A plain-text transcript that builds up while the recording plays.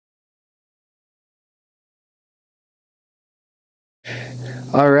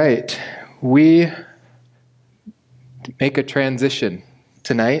All right, we make a transition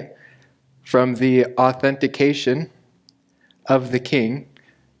tonight from the authentication of the king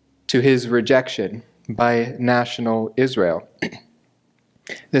to his rejection by national Israel.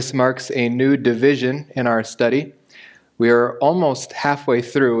 This marks a new division in our study. We are almost halfway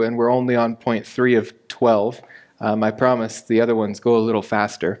through and we're only on point 3 of 12. I promise the other ones go a little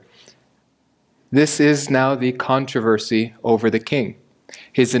faster. This is now the controversy over the king.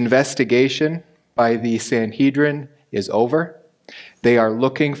 His investigation by the Sanhedrin is over. They are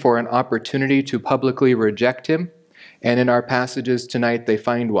looking for an opportunity to publicly reject him, and in our passages tonight they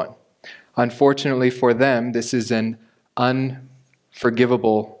find one. Unfortunately for them, this is an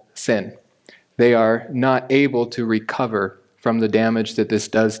unforgivable sin. They are not able to recover from the damage that this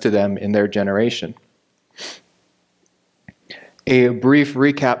does to them in their generation. A brief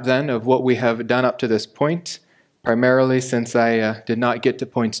recap then of what we have done up to this point, primarily since I did not get to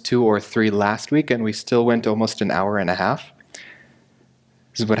points 2 or 3 last week and we still went almost an hour and a half.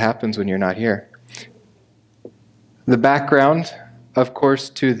 This is what happens when you're not here. The background, of course,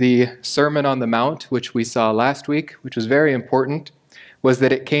 to the Sermon on the Mount, which we saw last week, which was very important, was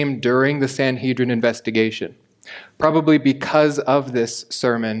that it came during the Sanhedrin investigation. Probably because of this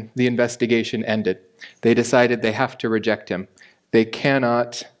sermon, the investigation ended. They decided they have to reject him. They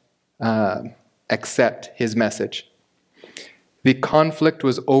cannot accept his message. The conflict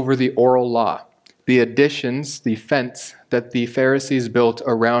was over the oral law, the additions, the fence that the Pharisees built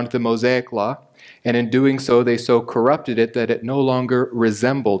around the Mosaic law, and in doing so, they so corrupted it that it no longer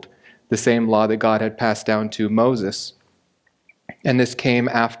resembled the same law that God had passed down to Moses. And this came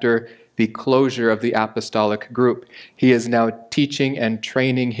after the closure of the apostolic group. He is now teaching and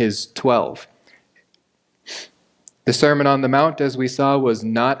training his 12. The Sermon on the Mount, as we saw, was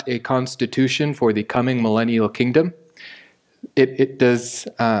not a constitution for the coming millennial kingdom. It is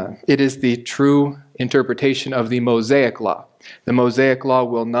the true interpretation of the Mosaic law. The Mosaic law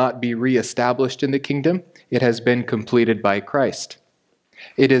will not be reestablished in the kingdom. It has been completed by Christ.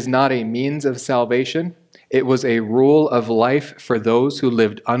 It is not a means of salvation. It was a rule of life for those who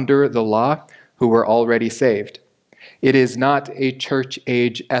lived under the law, who were already saved. It is not a church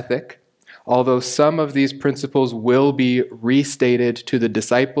age ethic, although some of these principles will be restated to the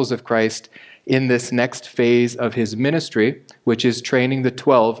disciples of Christ in this next phase of his ministry, which is training the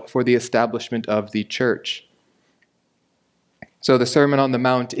 12 for the establishment of the church. So the Sermon on the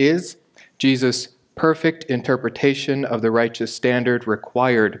Mount is Jesus' perfect interpretation of the righteous standard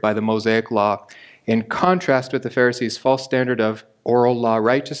required by the Mosaic law, in contrast with the Pharisees' false standard of oral law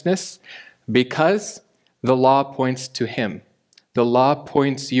righteousness, because the law points to him. The law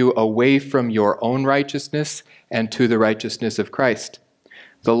points you away from your own righteousness and to the righteousness of Christ.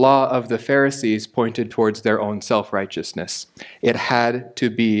 The law of the Pharisees pointed towards their own self-righteousness. It had to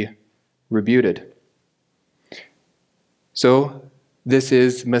be rebuted. So this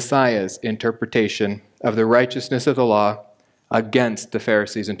is Messiah's interpretation of the righteousness of the law against the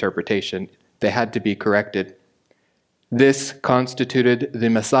Pharisees' interpretation. They had to be corrected. This constituted the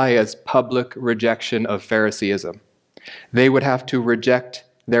Messiah's public rejection of Phariseeism. They would have to reject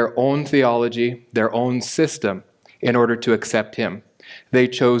their own theology, their own system, in order to accept him. They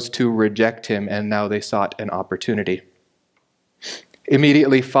chose to reject him, and now they sought an opportunity.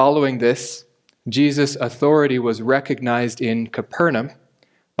 Immediately following this, Jesus' authority was recognized in Capernaum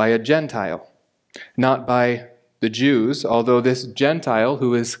by a Gentile, not by the Jews, although this Gentile,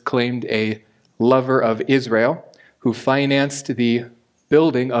 who is claimed a lover of Israel, who financed the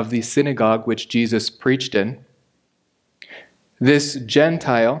building of the synagogue which Jesus preached in, this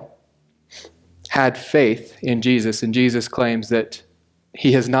Gentile had faith in Jesus, and Jesus claims that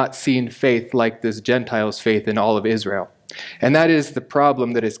he has not seen faith like this Gentile's faith in all of Israel. And that is the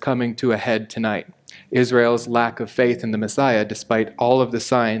problem that is coming to a head tonight. Israel's lack of faith in the Messiah, despite all of the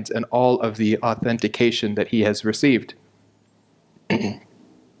signs and all of the authentication that he has received.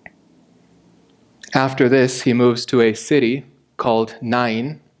 After this, he moves to a city called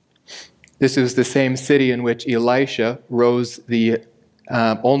Nain. This is the same city in which Elisha rose the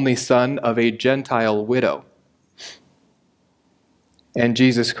only son of a Gentile widow. And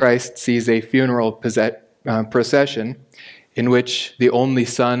Jesus Christ sees a funeral procession in which the only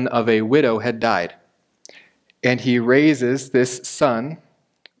son of a widow had died. And he raises this son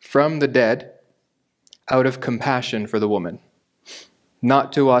from the dead out of compassion for the woman,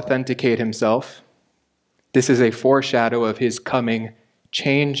 not to authenticate himself. This is a foreshadow of his coming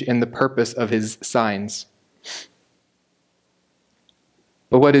change in the purpose of his signs.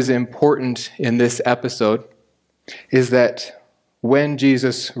 But what is important in this episode is that when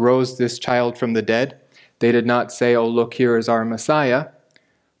Jesus rose this child from the dead, They did not say, "Oh, look, here is our Messiah,"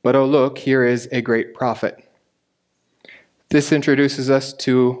 but, "Oh, look, here is a great prophet." This introduces us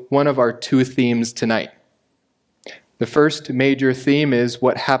to one of our two themes tonight. The first major theme is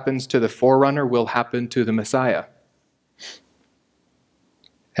what happens to the forerunner will happen to the Messiah.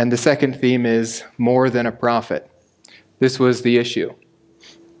 And the second theme is more than a prophet. This was the issue.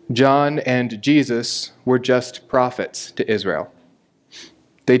 John and Jesus were just prophets to Israel.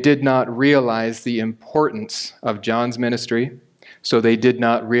 They did not realize the importance of John's ministry, so they did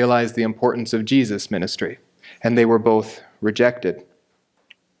not realize the importance of Jesus' ministry, and they were both rejected.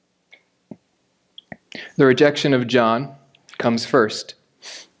 The rejection of John comes first.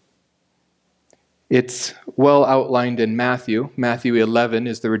 It's well outlined in Matthew. Matthew 11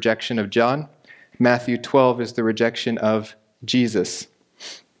 is the rejection of John. Matthew 12 is the rejection of Jesus.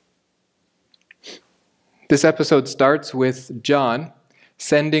 This episode starts with John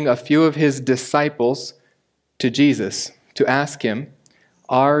sending a few of his disciples to Jesus to ask him,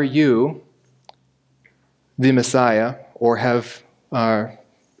 "Are you the Messiah, or have I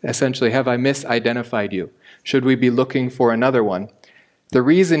misidentified you? Should we be looking for another one?" The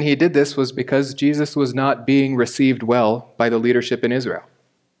reason he did this was because Jesus was not being received well by the leadership in Israel.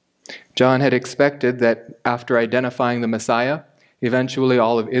 John had expected that after identifying the Messiah, eventually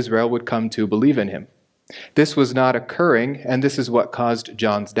all of Israel would come to believe in him. This was not occurring, and this is what caused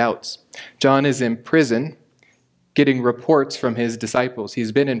John's doubts. John is in prison, getting reports from his disciples.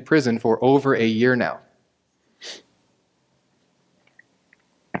 He's been in prison for over a year now.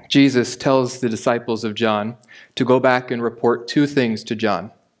 Jesus tells the disciples of John to go back and report two things to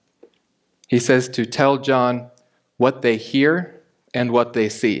John. He says to tell John what they hear and what they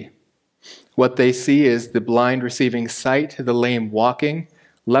see. What they see is the blind receiving sight, the lame walking,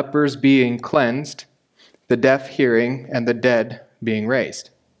 lepers being cleansed, the deaf hearing, and the dead being raised.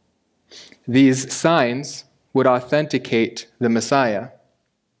 These signs would authenticate the Messiah,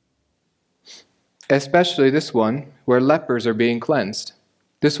 especially this one where lepers are being cleansed.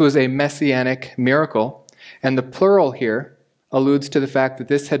 This was a messianic miracle, and the plural here alludes to the fact that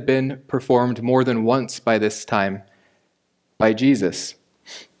this had been performed more than once by this time by Jesus.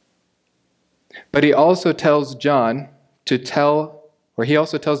 But he also tells the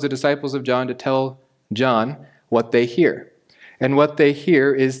disciples of John to tell John what they hear. And what they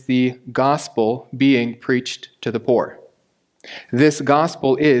hear is the gospel being preached to the poor. This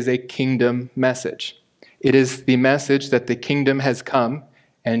gospel is a kingdom message. It is the message that the kingdom has come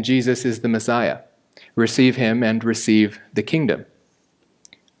and Jesus is the Messiah. Receive him and receive the kingdom.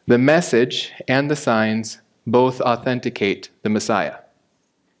 The message and the signs both authenticate the Messiah.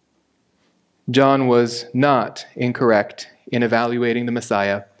 John was not incorrect in evaluating the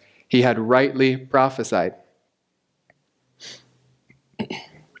Messiah. He had rightly prophesied.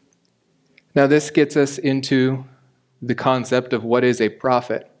 Now this gets us into the concept of what is a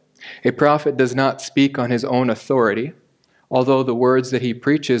prophet. A prophet does not speak on his own authority. Although the words that he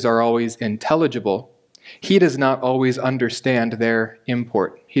preaches are always intelligible, he does not always understand their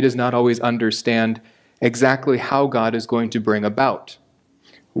import. He does not always understand exactly how God is going to bring about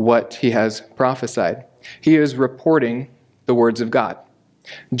what he has prophesied. He is reporting the words of God.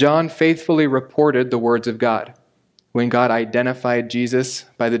 John faithfully reported the words of God. When God identified Jesus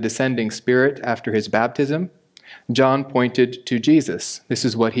by the descending Spirit after his baptism, John pointed to Jesus. This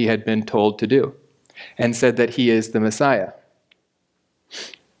is what he had been told to do, and said that he is the Messiah.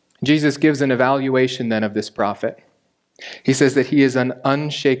 Jesus gives an evaluation then of this prophet. He says that he is an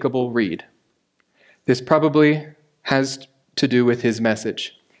unshakable reed. This probably has to do with his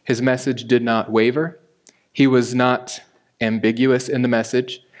message. His message did not waver. He was not ambiguous in the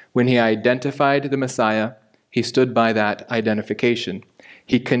message. When he identified the Messiah, he stood by that identification.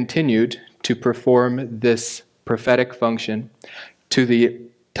 He continued to perform this prophetic function to the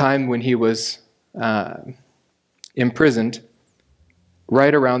time when he was imprisoned,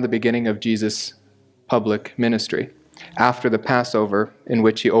 right around the beginning of Jesus' public ministry, after the Passover in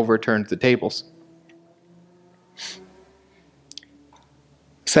which he overturned the tables.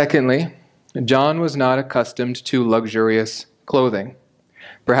 Secondly, John was not accustomed to luxurious clothing.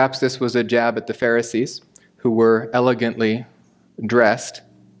 Perhaps this was a jab at the Pharisees, who were elegantly dressed,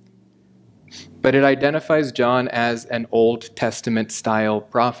 but it identifies John as an Old Testament-style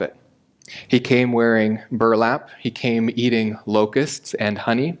prophet. He came wearing burlap. He came eating locusts and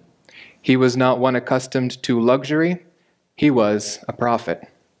honey. He was not one accustomed to luxury. He was a prophet.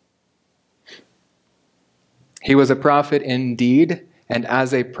 He was a prophet indeed, and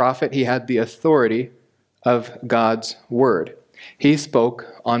as a prophet, he had the authority of God's word. He spoke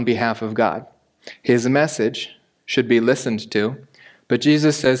on behalf of God. His message should be listened to, but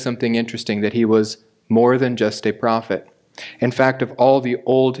Jesus says something interesting, that he was more than just a prophet. In fact, of all the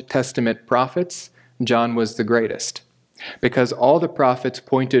Old Testament prophets, John was the greatest, because all the prophets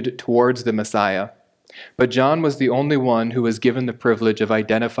pointed towards the Messiah, but John was the only one who was given the privilege of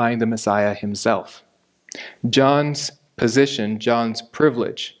identifying the Messiah himself. John's position, John's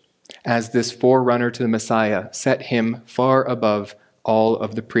privilege as this forerunner to the Messiah, set him far above all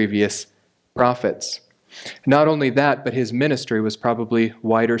of the previous prophets. Not only that, but his ministry was probably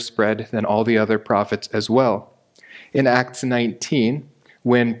wider spread than all the other prophets as well. In Acts 19,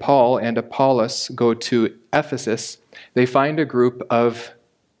 when Paul and Apollos go to Ephesus, they find a group of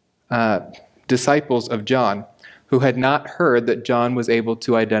disciples of John who had not heard that John was able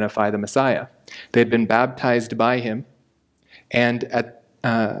to identify the Messiah. They had been baptized by him, and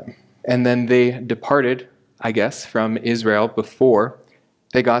then they departed, I guess, from Israel before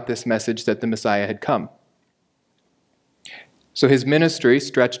they got this message that the Messiah had come. So his ministry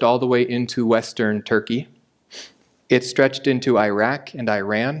stretched all the way into Western Turkey. It stretched into Iraq and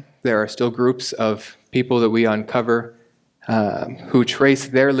Iran. There are still groups of people that we uncover who trace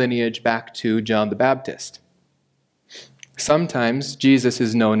their lineage back to John the Baptist. Sometimes Jesus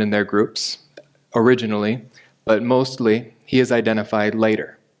is known in their groups originally, but mostly he is identified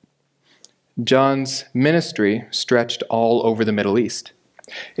later. John's ministry stretched all over the Middle East.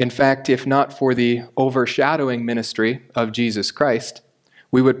 In fact, if not for the overshadowing ministry of Jesus Christ,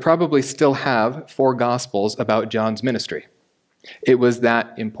 we would probably still have 4 Gospels about John's ministry. It was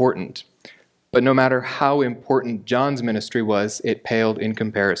that important. But no matter how important John's ministry was, it paled in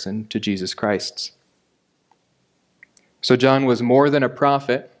comparison to Jesus Christ's. So John was more than a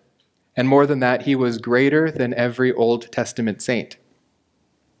prophet, and more than that, he was greater than every Old Testament saint.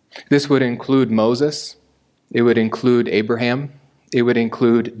 This would include Moses, it would include Abraham, it would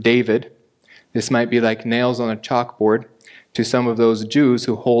include David. This might be like nails on a chalkboard to some of those Jews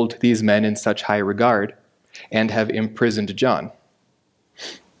who hold these men in such high regard and have imprisoned John.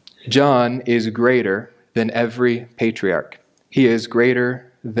 John is greater than every patriarch. He is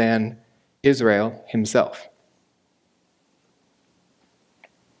greater than Israel himself.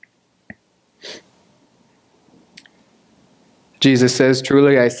 Jesus says,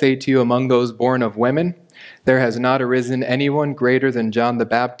 "Truly I say to you, among those born of women, there has not arisen anyone greater than John the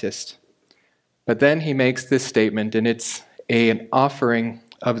Baptist." But then he makes this statement, and it's an offering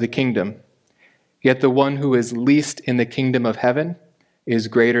of the kingdom. Yet the one who is least in the kingdom of heaven is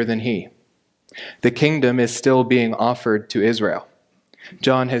greater than he. The kingdom is still being offered to Israel.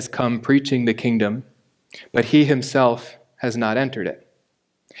 John has come preaching the kingdom, but he himself has not entered it.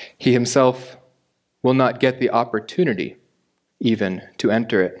 He himself will not get the opportunity even to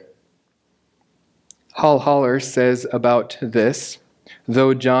enter it. Hal Haller says about this,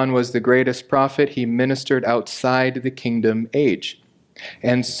 though John was the greatest prophet, he ministered outside the kingdom age.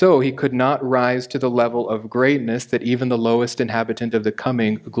 And so he could not rise to the level of greatness that even the lowest inhabitant of the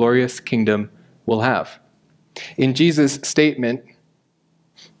coming glorious kingdom will have. In Jesus' statement,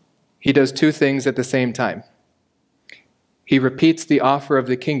 he does 2 things at the same time. He repeats the offer of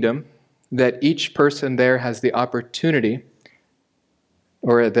the kingdom, that each person there has the opportunity,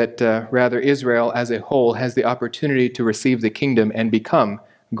 or that rather Israel as a whole has the opportunity to receive the kingdom and become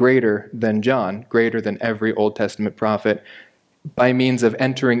greater than John, greater than every Old Testament prophet, by means of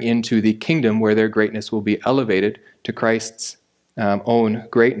entering into the kingdom where their greatness will be elevated to Christ's own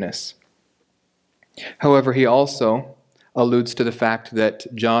greatness. However, he also alludes to the fact that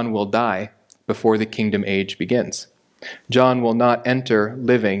John will die before the kingdom age begins. John will not enter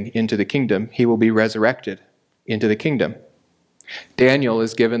living into the kingdom. He will be resurrected into the kingdom. Daniel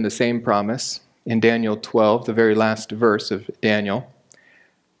is given the same promise in Daniel 12, the very last verse of Daniel.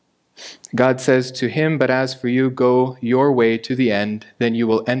 God says to him, "But as for you, go your way to the end, then you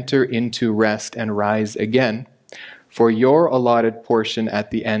will enter into rest and rise again, for your allotted portion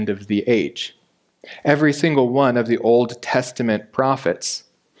at the end of the age." Every single one of the Old Testament prophets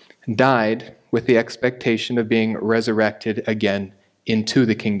died with the expectation of being resurrected again into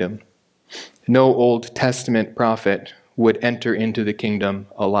the kingdom. No Old Testament prophet would enter into the kingdom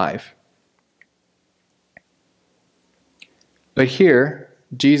alive. But here,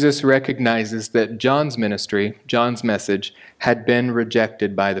 Jesus recognizes that John's ministry, John's message, had been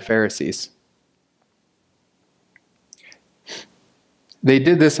rejected by the Pharisees. They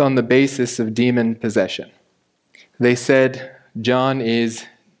did this on the basis of demon possession. They said, John is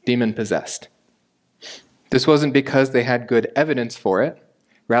demon-possessed. This wasn't because they had good evidence for it,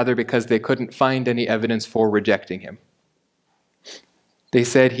 rather because they couldn't find any evidence for rejecting him. They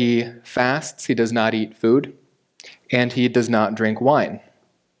said he fasts, he does not eat food, and he does not drink wine.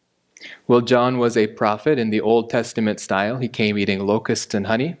 Well, John was a prophet in the Old Testament style. He came eating locusts and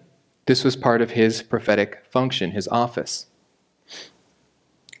honey. This was part of his prophetic function, his office.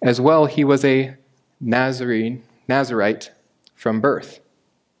 As well, he was a Nazarite from birth.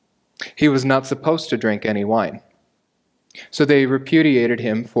 He was not supposed to drink any wine. So they repudiated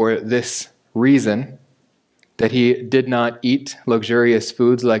him for this reason, that he did not eat luxurious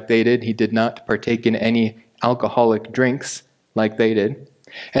foods like they did. He did not partake in any alcoholic drinks like they did.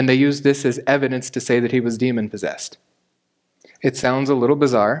 And they used this as evidence to say that he was demon-possessed. It sounds a little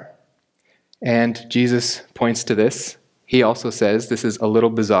bizarre, and Jesus points to this. He also says this is a little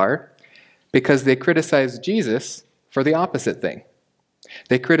bizarre because they criticize Jesus for the opposite thing.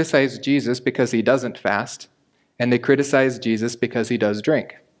 They criticize Jesus because he doesn't fast, and they criticize Jesus because he does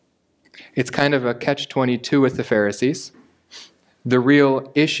drink. It's kind of a catch-22 with the Pharisees. The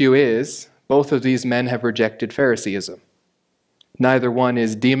real issue is both of these men have rejected Phariseeism. Neither one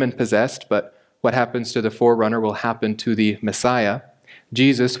is demon-possessed, but what happens to the forerunner will happen to the Messiah.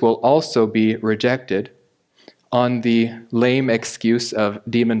 Jesus will also be rejected on the lame excuse of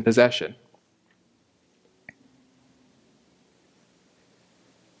demon possession.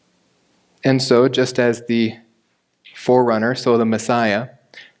 And so, just as the forerunner, so the Messiah,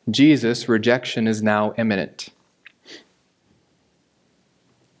 Jesus' rejection is now imminent.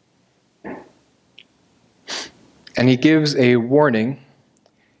 And he gives a warning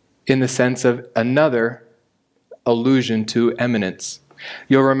in the sense of another allusion to eminence.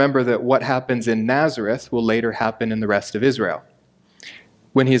 You'll remember that what happens in Nazareth will later happen in the rest of Israel.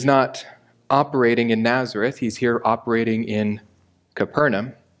 When he's not operating in Nazareth, he's here operating in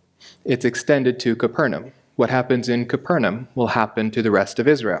Capernaum. It's extended to Capernaum. What happens in Capernaum will happen to the rest of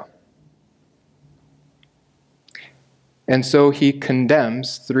Israel. And so he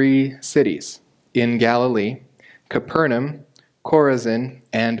condemns 3 cities in Galilee: Capernaum, Chorazin,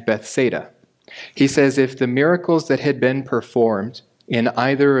 and Bethsaida. He says if the miracles that had been performed in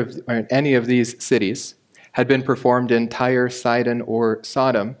any of these cities had been performed in Tyre, Sidon, or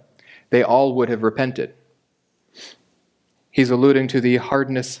Sodom, they all would have repented. He's alluding to the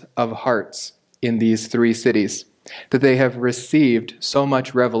hardness of hearts in these 3 cities, that they have received so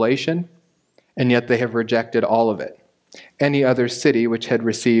much revelation, and yet they have rejected all of it. Any other city which had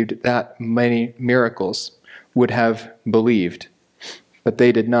received that many miracles would have believed, but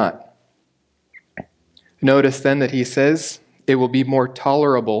they did not. Notice then that he says it will be more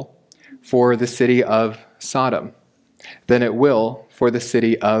tolerable for the city of Sodom than it will for the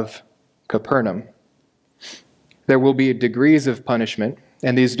city of Capernaum. There will be degrees of punishment,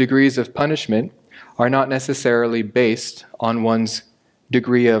 and these degrees of punishment are not necessarily based on one's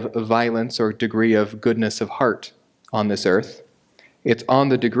degree of violence or degree of goodness of heart on this earth. It's on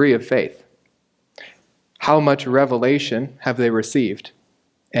the degree of faith. How much revelation have they received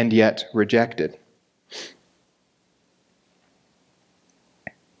and yet rejected?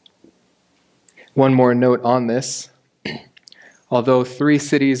 One more note on this. Although 3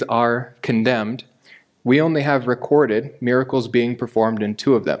 cities are condemned, we only have recorded miracles being performed in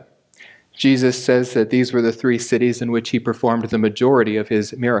 2 of them. Jesus says that these were the 3 cities in which he performed the majority of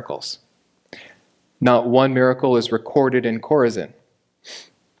his miracles. Not one miracle is recorded in Chorazin.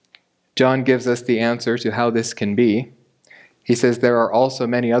 John gives us the answer to how this can be. He says there are also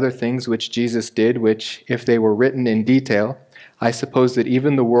many other things which Jesus did, which, if they were written in detail, I suppose that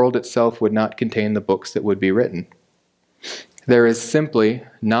even the world itself would not contain the books that would be written. There is simply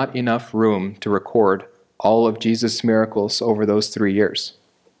not enough room to record all of Jesus' miracles over those 3 years.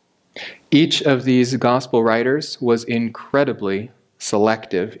 Each of these gospel writers was incredibly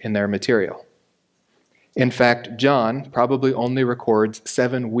selective in their material. In fact, John probably only records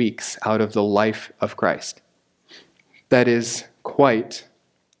 7 weeks out of the life of Christ. That is quite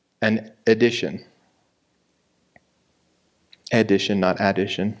an addition. Addition, not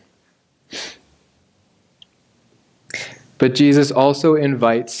addition. But Jesus also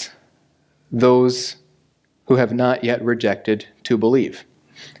invites those who have not yet rejected to believe.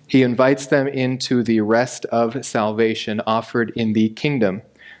 He invites them into the rest of salvation offered in the kingdom.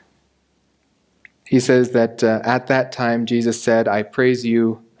 He says that at that time Jesus said, I praise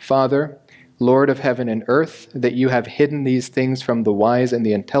you, Father, Lord of heaven and earth, that you have hidden these things from the wise and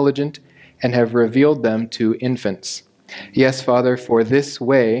the intelligent and have revealed them to infants. Yes, Father, for this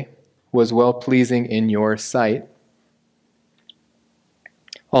way was well-pleasing in your sight.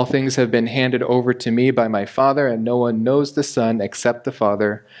 All things have been handed over to me by my Father, and no one knows the Son except the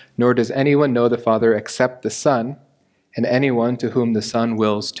Father, nor does anyone know the Father except the Son, and anyone to whom the Son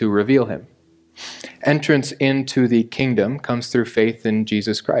wills to reveal him. Entrance into the kingdom comes through faith in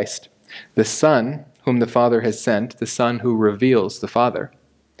Jesus Christ, the Son whom the Father has sent, the Son who reveals the Father.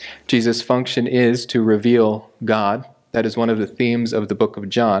 Jesus' function is to reveal God. That is one of the themes of the book of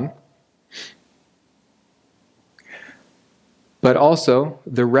John. But also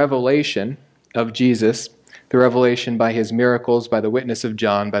the revelation of Jesus, the revelation by his miracles, by the witness of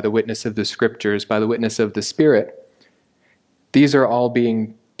John, by the witness of the scriptures, by the witness of the Spirit, these are all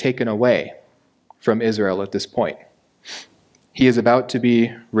being taken away from Israel at this point. He is about to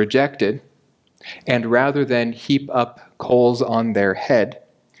be rejected, and rather than heap up coals on their head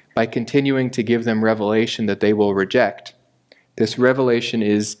by continuing to give them revelation that they will reject, this revelation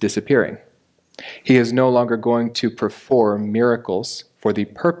is disappearing. He is no longer going to perform miracles for the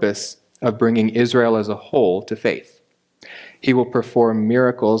purpose of bringing Israel as a whole to faith. He will perform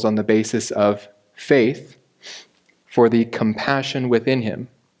miracles on the basis of faith for the compassion within him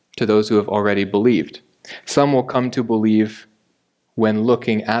to those who have already believed. Some will come to believe when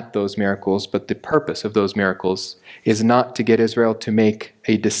looking at those miracles, but the purpose of those miracles is not to get Israel to make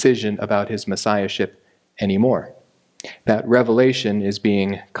a decision about his messiahship anymore. That revelation is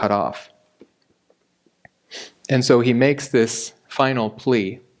being cut off. And so he makes this final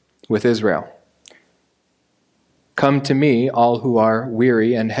plea with Israel. Come to me, all who are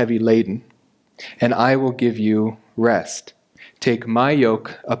weary and heavy laden, and I will give you rest. Take my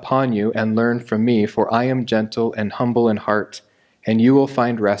yoke upon you and learn from me, for I am gentle and humble in heart, and you will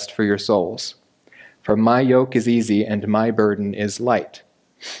find rest for your souls. For my yoke is easy and my burden is light.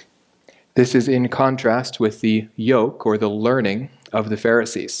 This is in contrast with the yoke or the learning of the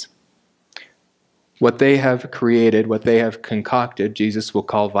Pharisees. What they have created, what they have concocted, Jesus will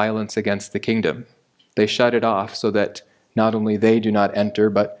call violence against the kingdom. They shut it off so that not only they do not enter,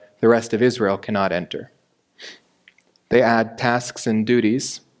 but the rest of Israel cannot enter. They add tasks and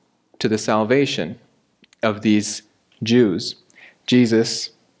duties to the salvation of these Jews.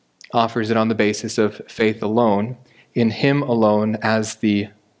 Jesus offers it on the basis of faith alone, in him alone as the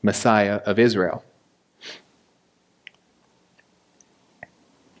Messiah of Israel.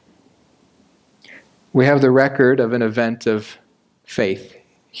 We have the record of an event of faith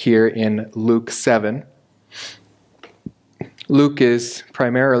here in Luke 7. Luke is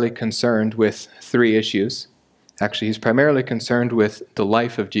primarily concerned with three issues. Actually, he's primarily concerned with the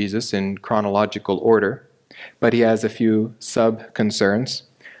life of Jesus in chronological order, but he has a few sub-concerns.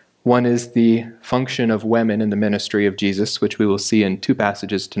 One is the function of women in the ministry of Jesus, which we will see in two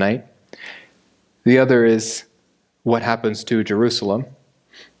passages tonight. The other is what happens to Jerusalem.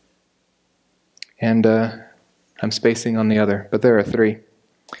 And I'm spacing on the other, but there are three.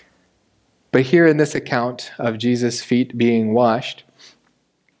 But here in this account of Jesus' feet being washed,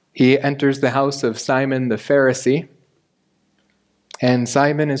 he enters the house of Simon the Pharisee, and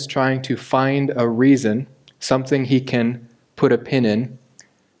Simon is trying to find a reason, something he can put a pin in,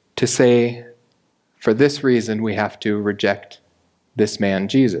 to say, for this reason we have to reject this man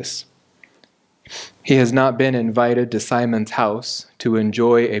Jesus. He has not been invited to Simon's house to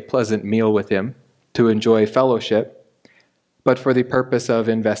enjoy a pleasant meal with him, to enjoy fellowship, but for the purpose of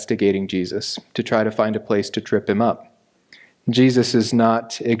investigating Jesus, to try to find a place to trip him up. Jesus is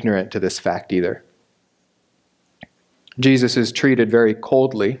not ignorant to this fact either. Jesus is treated very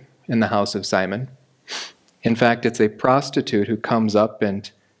coldly in the house of Simon. In fact, it's a prostitute who comes up and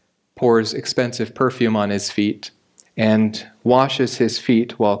pours expensive perfume on his feet and washes his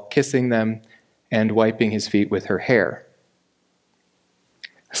feet while kissing them and wiping his feet with her hair.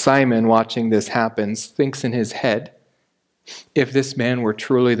 Simon, watching this happen, thinks in his head, if this man were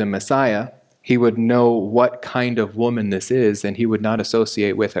truly the Messiah, he would know what kind of woman this is, and he would not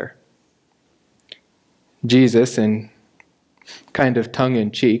associate with her. Jesus, in kind of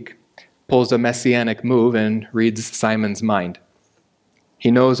tongue-in-cheek, pulls a messianic move and reads Simon's mind. He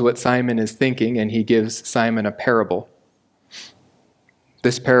knows what Simon is thinking, and he gives Simon a parable.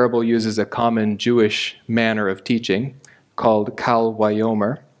 This parable uses a common Jewish manner of teaching called kal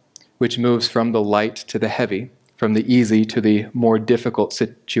vayomer, which moves from the light to the heavy, from the easy to the more difficult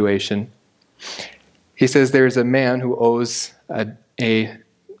situation. He says there's a man who owes a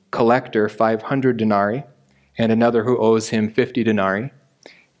collector 500 denarii and another who owes him 50 denarii.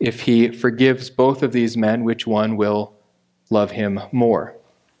 If he forgives both of these men, which one will love him more?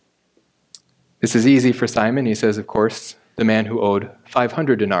 This is easy for Simon. He says, of course, the man who owed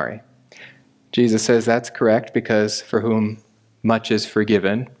 500 denarii. Jesus says that's correct because for whom much is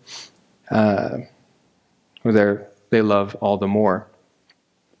forgiven, they love all the more.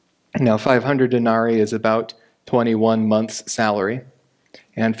 Now, 500 denarii is about 21 months' salary,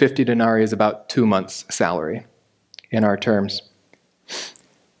 and 50 denarii is about 2 months' salary in our terms.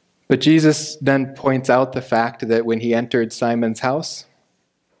 But Jesus then points out the fact that when he entered Simon's house,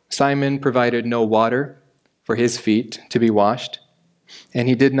 Simon provided no water for his feet to be washed, and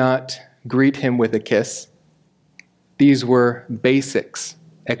he did not greet him with a kiss. These were basics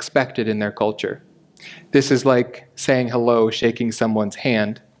expected in their culture. This is like saying hello, shaking someone's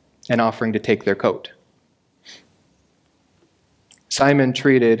hand, and offering to take their coat. Simon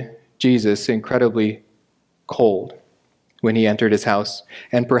treated Jesus incredibly cold when he entered his house,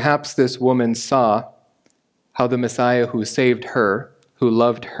 and perhaps this woman saw how the Messiah who saved her, who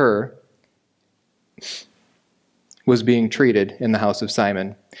loved her, was being treated in the house of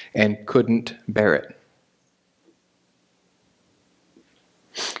Simon and couldn't bear it.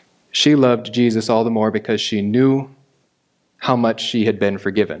 She loved Jesus all the more because she knew how much she had been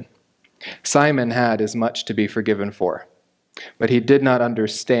forgiven. Simon had as much to be forgiven for, but he did not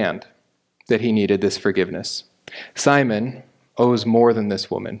understand that he needed this forgiveness. Simon owes more than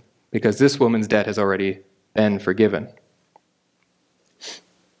this woman because this woman's debt has already been forgiven.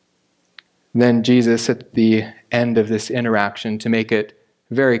 Then Jesus, at the end of this interaction, to make it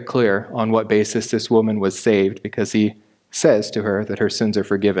very clear on what basis this woman was saved, because he says to her that her sins are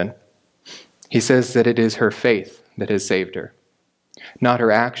forgiven, he says that it is her faith that has saved her, not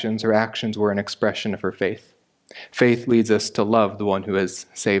her actions. Her actions were an expression of her faith. Faith leads us to love the one who has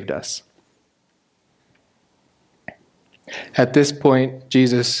saved us. At this point,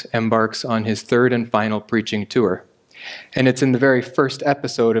 Jesus embarks on his third and final preaching tour. And it's in the very first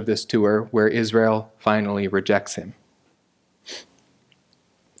episode of this tour where Israel finally rejects him.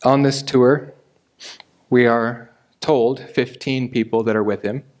 On this tour, we are told 15 people that are with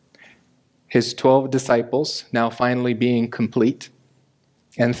him, his 12 disciples now finally being complete,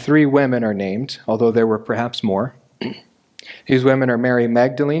 and 3 women are named, although there were perhaps more. These women are Mary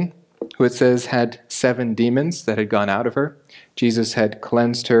Magdalene, who it says had 7 demons that had gone out of her. Jesus had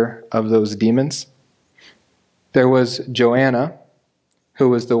cleansed her of those demons. There was Joanna, who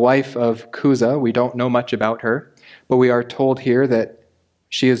was the wife of Chuza. We don't know much about her, but we are told here that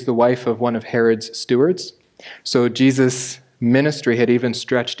she is the wife of one of Herod's stewards. So Jesus' ministry had even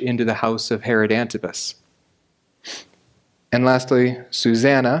stretched into the house of Herod Antipas. And lastly,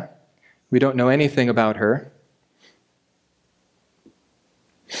 Susanna. We don't know anything about her.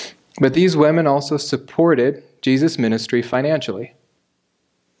 But these women also supported Jesus' ministry financially.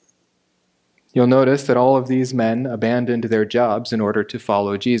 You'll notice that all of these men abandoned their jobs in order to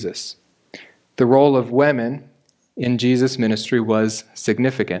follow Jesus. The role of women in Jesus' ministry was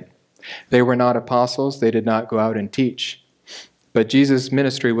significant. They were not apostles, they did not go out and teach, but Jesus'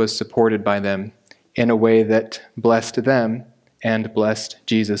 ministry was supported by them in a way that blessed them and blessed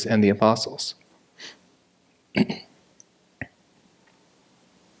Jesus and the apostles. The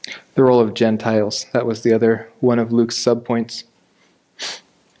role of Gentiles, that was the other one of Luke's subpoints.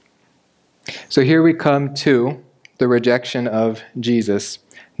 So here we come to the rejection of Jesus.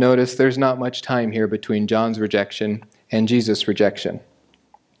 Notice there's not much time here between John's rejection and Jesus' rejection.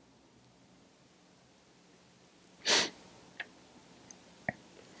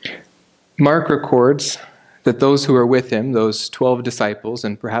 Mark records that those who were with him, those 12 disciples,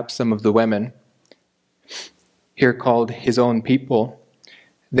 and perhaps some of the women, here called his own people,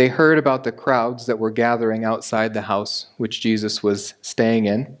 they heard about the crowds that were gathering outside the house which Jesus was staying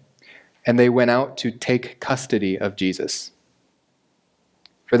in, and they went out to take custody of Jesus.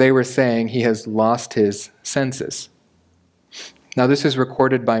 For they were saying he has lost his senses. Now this is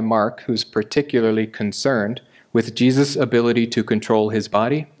recorded by Mark, who's particularly concerned with Jesus' ability to control his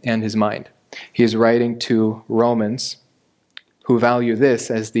body and his mind. He is writing to Romans who value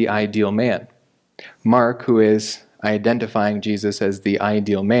this as the ideal man. Mark, who is identifying Jesus as the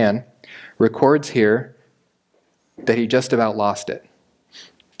ideal man, records here that he just about lost it.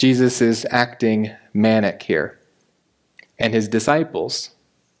 Jesus is acting manic here. And his disciples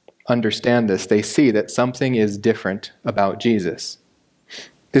understand this. They see that something is different about Jesus.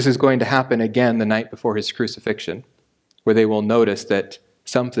 This is going to happen again the night before his crucifixion, where they will notice that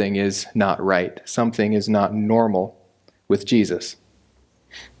something is not right. Something is not normal with Jesus.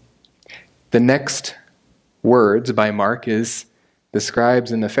 The next words by Mark is, the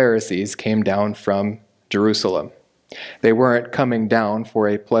scribes and the Pharisees came down from Jerusalem. They weren't coming down for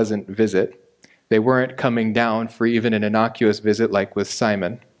a pleasant visit. They weren't coming down for even an innocuous visit like with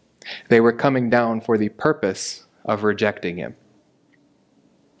Simon. They were coming down for the purpose of rejecting him.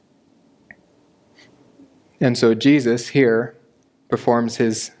 And so Jesus here performs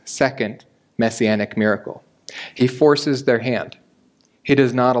his second messianic miracle. He forces their hand. He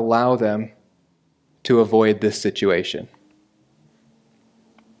does not allow them to avoid this situation.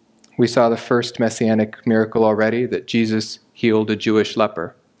 We saw the first messianic miracle already, that Jesus healed a Jewish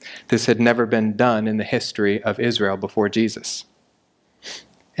leper. This had never been done in the history of Israel before Jesus.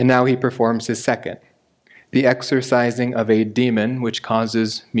 And now he performs his second, the exorcising of a demon which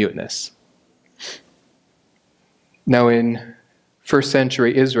causes muteness. Now in first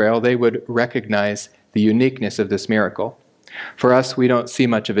century Israel, they would recognize the uniqueness of this miracle. For us, we don't see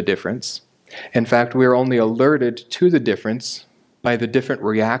much of a difference. In fact, we are only alerted to the difference by the different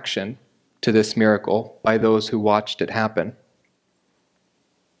reaction to this miracle by those who watched it happen.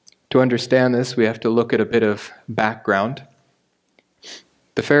 To understand this, we have to look at a bit of background.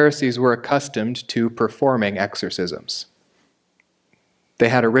 The Pharisees were accustomed to performing exorcisms. They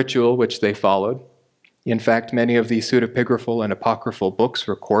had a ritual which they followed. In fact, many of the pseudepigraphal and apocryphal books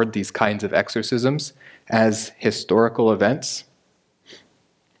record these kinds of exorcisms as historical events.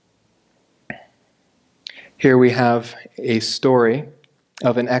 Here we have a story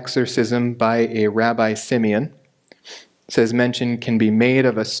of an exorcism by a Rabbi Simeon. It says mention can be made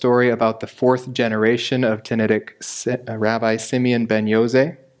of a story about the fourth generation of Tannitic Rabbi Simeon ben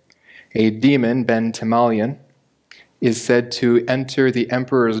Yose. A demon, ben Timalion, is said to enter the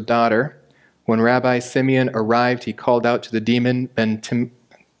emperor's daughter. When Rabbi Simeon arrived, he called out to the demon, Ben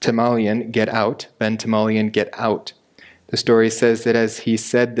Timalion, get out. Ben Timalion, get out. The story says that as he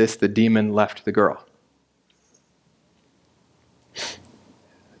said this, the demon left the girl.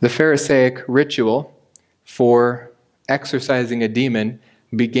 The Pharisaic ritual for exorcising a demon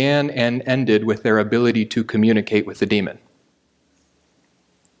began and ended with their ability to communicate with the demon.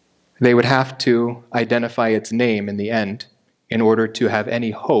 They would have to identify its name in the end in order to have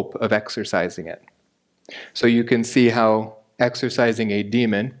any hope of exorcising it. So you can see how exorcising a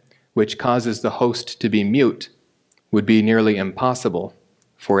demon, which causes the host to be mute, would be nearly impossible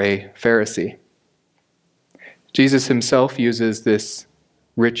for a Pharisee. Jesus himself uses this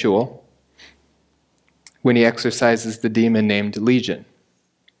ritual when he exorcises the demon named Legion.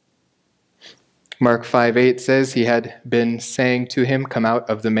 Mark 5:8 says he had been saying to him, "Come out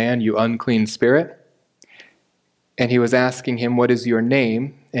of the man, you unclean spirit." And he was asking him, "What is your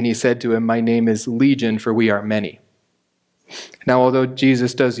name?" And he said to him, "My name is Legion, for we are many." Now, although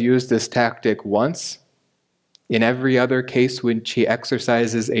Jesus does use this tactic once, in every other case which he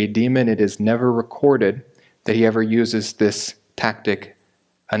exorcises a demon, it is never recorded that he ever uses this tactic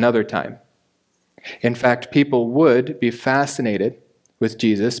another time. In fact, people would be fascinated with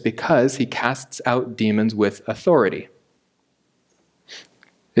Jesus because he casts out demons with authority.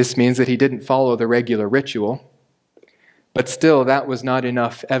 This means that he didn't follow the regular ritual, but still that was not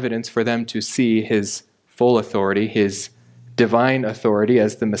enough evidence for them to see his full authority, his divine authority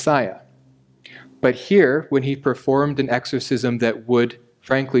as the Messiah. But here, when he performed an exorcism that would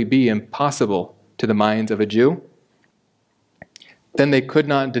frankly be impossible to the minds of a Jew, then they could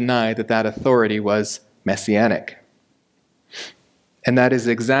not deny that that authority was messianic. And that is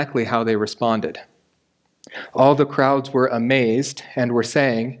exactly how they responded. All the crowds were amazed and were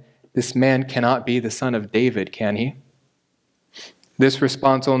saying, "This man cannot be the son of David, can he?" This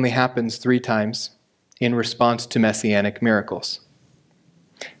response only happens 3 times in response to messianic miracles.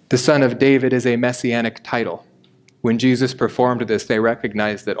 The Son of David is a messianic title. When Jesus performed this, they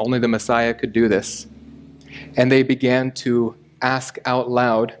recognized that only the Messiah could do this. And they began to ask out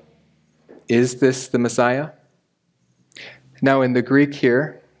loud, "Is this the Messiah?" Now, in the Greek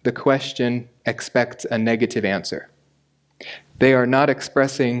here, the question expects a negative answer. They are not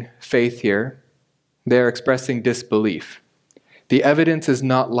expressing faith here. They are expressing disbelief. The evidence is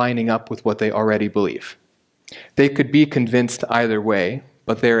not lining up with what they already believe. They could be convinced either way,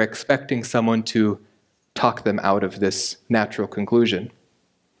 but they're expecting someone to talk them out of this natural conclusion.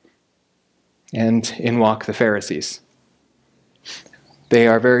 And in walk the Pharisees. They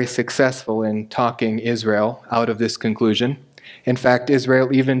are very successful in talking Israel out of this conclusion. In fact,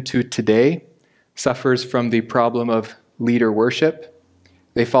 Israel, even to today, suffers from the problem of leader worship.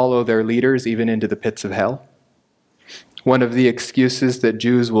 They follow their leaders even into the pits of hell. One of the excuses that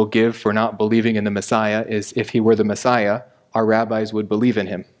Jews will give for not believing in the Messiah is if he were the Messiah, our rabbis would believe in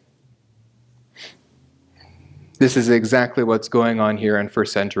him. This is exactly what's going on here in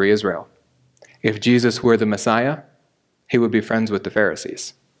first century Israel. If Jesus were the Messiah, he would be friends with the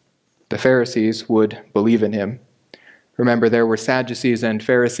Pharisees. The Pharisees would believe in him. Remember, there were Sadducees and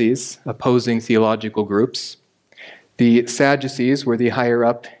Pharisees, opposing theological groups. The Sadducees were the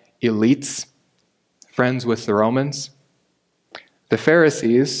higher-up elites, friends with the Romans. The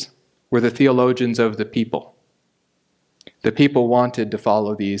Pharisees were the theologians of the people. The people wanted to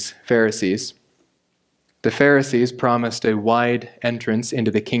follow these Pharisees. The Pharisees promised a wide entrance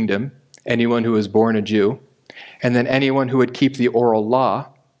into the kingdom, anyone who was born a Jew, and then anyone who would keep the oral law,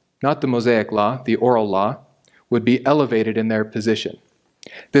 not the Mosaic law, the oral law, would be elevated in their position.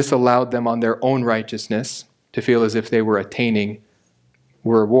 This allowed them on their own righteousness to feel as if they were attaining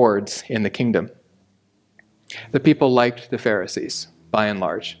rewards in the kingdom. The people liked the Pharisees, by and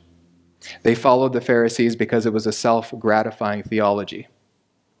large. They followed the Pharisees because it was a self-gratifying theology.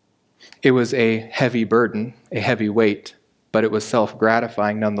 It was a heavy burden, a heavy weight, but it was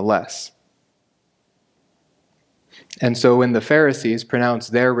self-gratifying nonetheless. And so when the Pharisees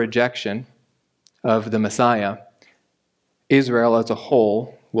pronounced their rejection of the Messiah, Israel as a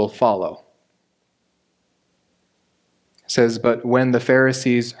whole will follow. It says, but when the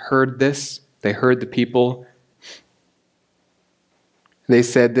Pharisees heard this, they heard the people, they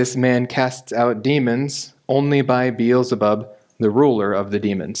said, this man casts out demons only by Beelzebub, the ruler of the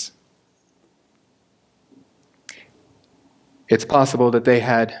demons. It's possible that they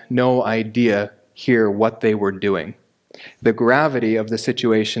had no idea here what they were doing, the gravity of the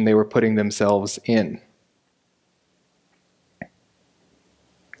situation they were putting themselves in.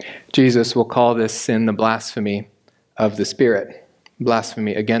 Jesus will call this sin the blasphemy of the Spirit,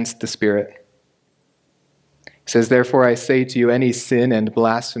 blasphemy against the Spirit. He says, therefore I say to you, any sin and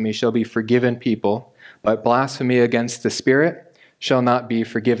blasphemy shall be forgiven people, but blasphemy against the Spirit shall not be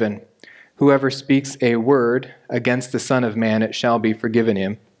forgiven. Whoever speaks a word against the Son of Man, it shall be forgiven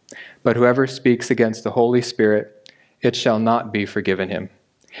him. But whoever speaks against the Holy Spirit, it shall not be forgiven him,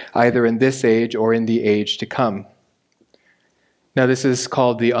 either in this age or in the age to come. Now this is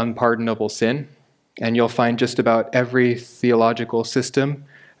called the unpardonable sin, and you'll find just about every theological system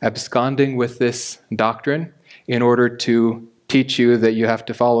absconding with this doctrine in order to teach you that you have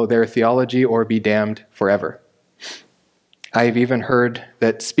to follow their theology or be damned forever. I've even heard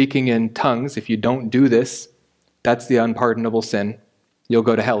that speaking in tongues, if you don't do this, that's the unpardonable sin. You'll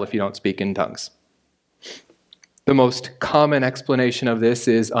go to hell if you don't speak in tongues. The most common explanation of this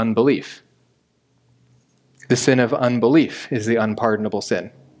is unbelief. The sin of unbelief is the unpardonable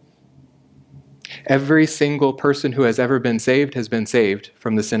sin. Every single person who has ever been saved has been saved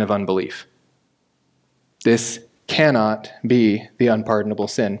from the sin of unbelief. This cannot be the unpardonable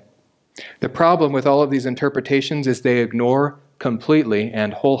sin. The problem with all of these interpretations is they ignore completely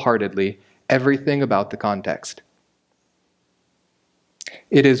and wholeheartedly everything about the context.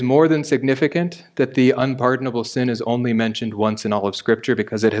 It is more than significant that the unpardonable sin is only mentioned once in all of Scripture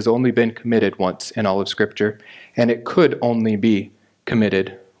because it has only been committed once in all of Scripture, and it could only be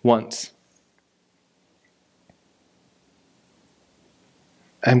committed once.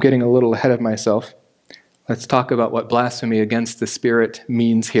 I'm getting a little ahead of myself. Let's talk about what blasphemy against the Spirit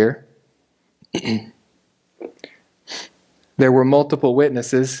means here. There were multiple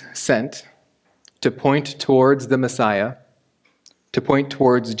witnesses sent to point towards the Messiah, to point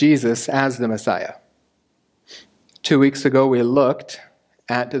towards Jesus as the Messiah. 2 weeks ago, we looked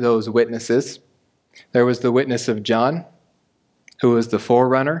at those witnesses. There was the witness of John, who was the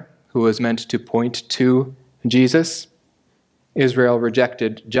forerunner, who was meant to point to Jesus. Israel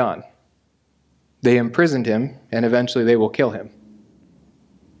rejected John. They imprisoned him, and eventually they will kill him.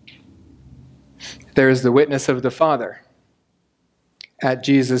 There is the witness of the Father. At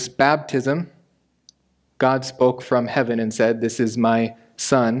Jesus' baptism, God spoke from heaven and said, "This is my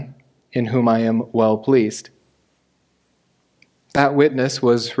Son, in whom I am well pleased." That witness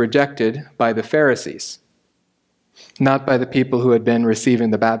was rejected by the Pharisees, not by the people who had been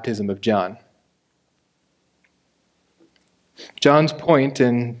receiving the baptism of John. John's point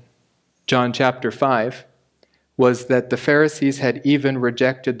in John chapter 5 was that the Pharisees had even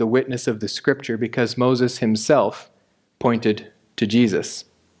rejected the witness of the Scripture because Moses himself pointed to Jesus.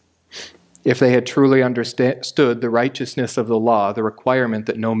 If they had truly understood the righteousness of the law, the requirement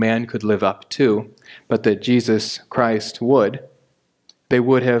that no man could live up to, but that Jesus Christ would, they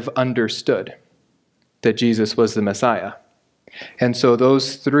would have understood that Jesus was the Messiah. And so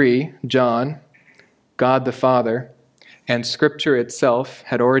those three, John, God the Father, and Scripture itself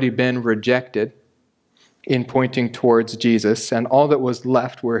had already been rejected in pointing towards Jesus, and all that was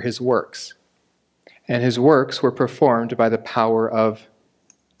left were his works. And his works were performed by the power of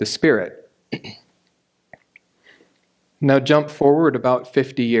the Spirit. Now jump forward about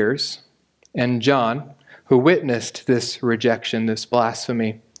 50 years, and John, who witnessed this rejection, this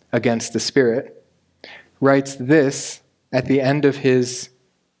blasphemy against the Spirit, writes this at the end of his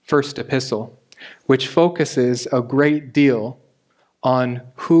first epistle, which focuses a great deal on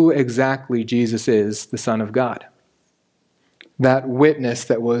who exactly Jesus is, the Son of God. That witness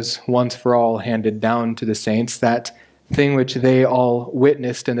that was once for all handed down to the saints, that thing which they all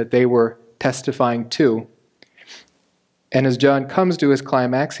witnessed and that they were testifying to. And as John comes to his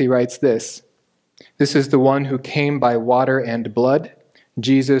climax, he writes this: "This is the one who came by water and blood,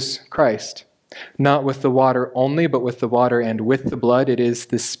 Jesus Christ. Not with the water only, but with the water and with the blood. It is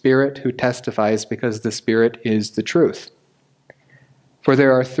the Spirit who testifies, because the Spirit is the truth. For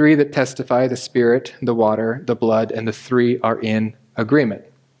there are three that testify, the Spirit, the water, the blood, and the three are in agreement."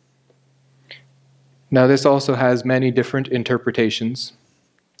 Now, this also has many different interpretations.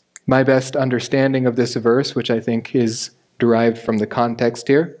 My best understanding of this verse, which I think is derived from the context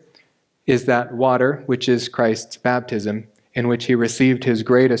here, is that water, which is Christ's baptism, in which he received his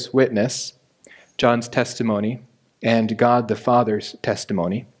greatest witness, John's testimony, and God the Father's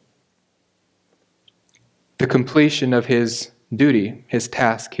testimony. The completion of his duty, his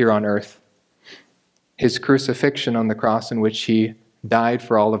task here on earth, his crucifixion on the cross in which he died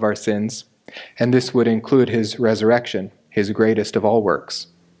for all of our sins, and this would include his resurrection, his greatest of all works.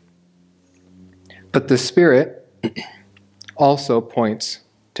 But the Spirit also points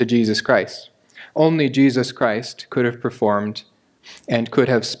to Jesus Christ. Only Jesus Christ could have performed and could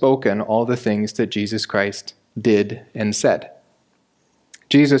have spoken all the things that Jesus Christ did and said.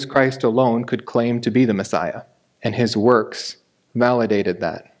 Jesus Christ alone could claim to be the Messiah, and his works validated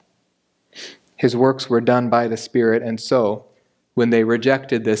that. His works were done by the Spirit, and so when they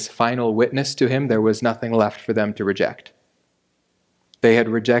rejected this final witness to him, there was nothing left for them to reject. They had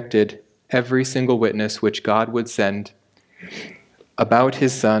rejected every single witness which God would send about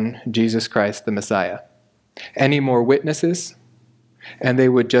his Son, Jesus Christ the Messiah. Any more witnesses, and they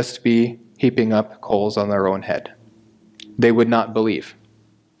would just be heaping up coals on their own head. They would not believe.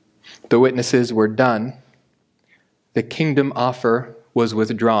 The witnesses were done, the kingdom offer was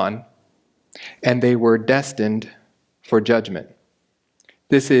withdrawn, and they were destined for judgment.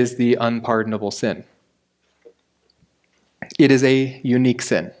 This is the unpardonable sin. It is a unique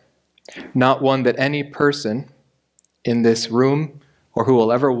sin, not one that any person in this room or who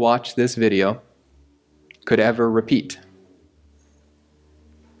will ever watch this video could ever repeat.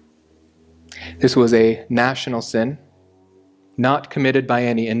 This was a national sin, not committed by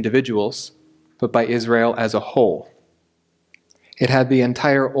any individuals, but by Israel as a whole. It had the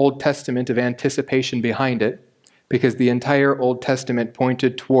entire Old Testament of anticipation behind it, because the entire Old Testament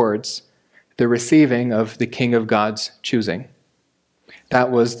pointed towards the receiving of the King of God's choosing.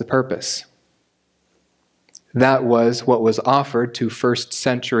 That was the purpose. That was what was offered to first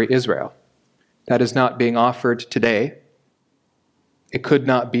century Israel. That is not being offered today. It could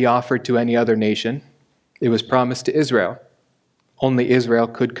not be offered to any other nation. It was promised to Israel. Only Israel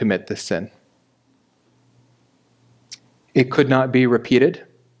could commit this sin. It could not be repeated.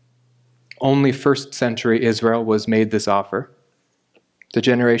 Only first century Israel was made this offer. The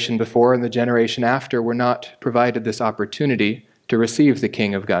generation before and the generation after were not provided this opportunity to receive the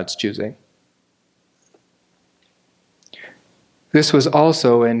King of God's choosing. This was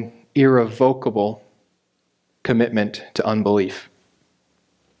also an irrevocable commitment to unbelief.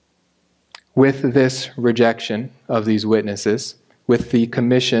 With this rejection of these witnesses, with the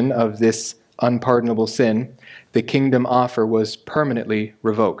commission of this unpardonable sin, the kingdom offer was permanently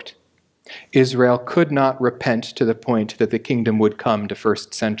revoked. Israel could not repent to the point that the kingdom would come to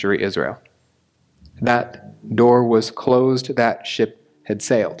first century Israel. That door was closed, that ship had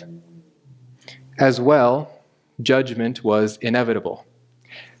sailed. As well, judgment was inevitable.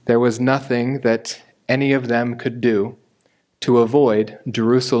 There was nothing that any of them could do to avoid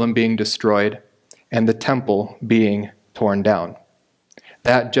Jerusalem being destroyed and the temple being torn down.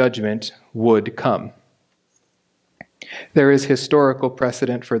 That judgment would come. There is historical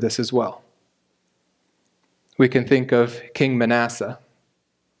precedent for this as well. We can think of King Manasseh.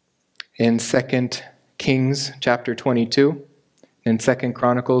 In 2 Kings chapter 22, in 2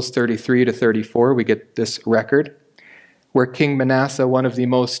 Chronicles 33 to 34, we get this record where King Manasseh, one of the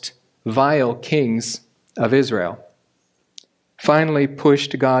most vile kings of Israel, finally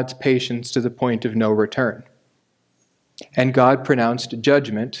pushed God's patience to the point of no return. And God pronounced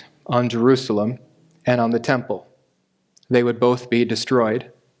judgment on Jerusalem and on the temple. They would both be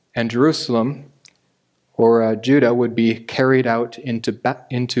destroyed, and Jerusalem, or Judah, would be carried out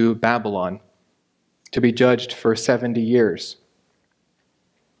into Babylon to be judged for 70 years.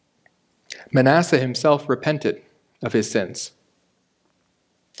 Manasseh himself repented of his sins.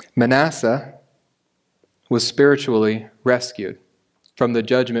 Manasseh was spiritually rescued from the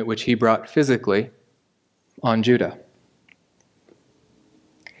judgment which he brought physically on Judah.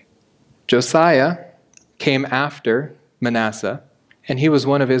 Josiah came after Manasseh, and he was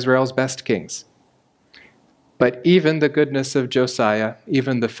one of Israel's best kings. But even the goodness of Josiah,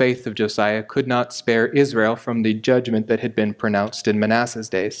 even the faith of Josiah, could not spare Israel from the judgment that had been pronounced in Manasseh's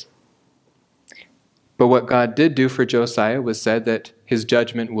days. But what God did do for Josiah was said that his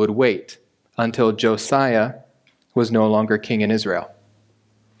judgment would wait until Josiah was no longer king in Israel.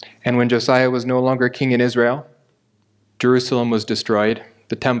 And when Josiah was no longer king in Israel, Jerusalem was destroyed,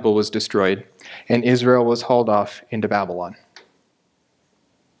 the temple was destroyed, and Israel was hauled off into Babylon.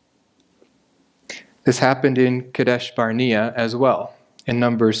 This happened in Kadesh Barnea as well, in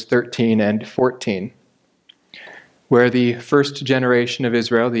Numbers 13 and 14. where the first generation of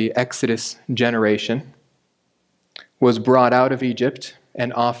Israel, the Exodus generation, was brought out of Egypt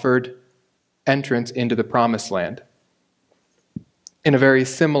and offered entrance into the Promised Land. In a very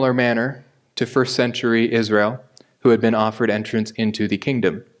similar manner to first century Israel, who had been offered entrance into the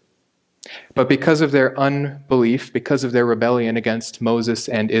kingdom. But because of their unbelief, because of their rebellion against Moses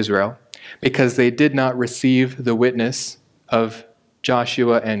and Israel, because they did not receive the witness of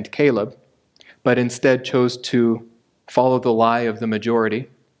Joshua and Caleb, but instead chose to follow the lie of the majority,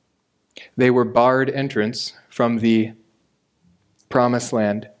 they were barred entrance from the Promised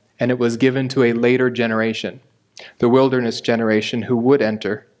Land, and it was given to a later generation, the wilderness generation, who would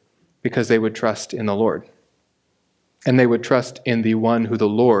enter because they would trust in the Lord. And they would trust in the one who the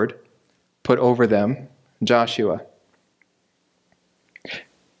Lord put over them, Joshua.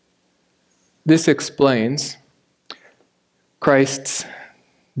 This explains Christ's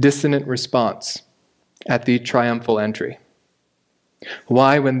dissonant response at the triumphal entry.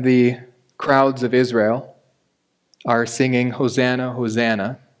 Why, when the crowds of Israel are singing Hosanna,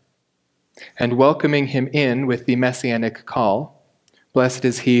 Hosanna, and welcoming him in with the messianic call, blessed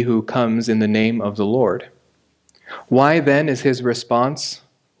is he who comes in the name of the Lord, why then is his response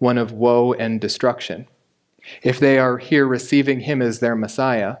one of woe and destruction? If they are here receiving him as their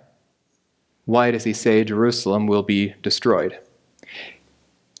Messiah, why does he say Jerusalem will be destroyed?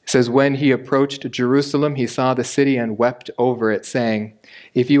 It says, when he approached Jerusalem, he saw the city and wept over it, saying,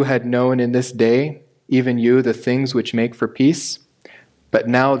 if you had known in this day, even you, the things which make for peace, but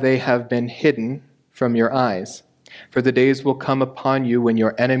now they have been hidden from your eyes. For the days will come upon you when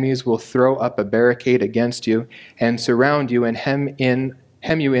your enemies will throw up a barricade against you and surround you and hem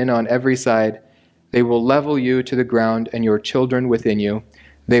you in on every side. They will level you to the ground and your children within you.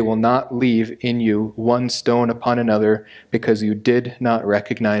 They will not leave in you one stone upon another, because you did not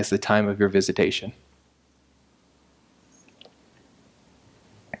recognize the time of your visitation.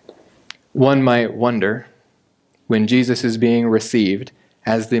 One might wonder, when Jesus is being received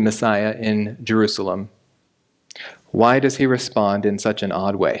as the Messiah in Jerusalem, why does he respond in such an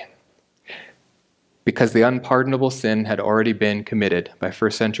odd way? Because the unpardonable sin had already been committed by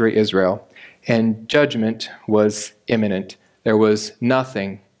first century Israel, and judgment was imminent. There was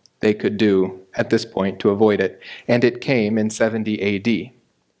nothing they could do at this point to avoid it, and it came in 70 AD,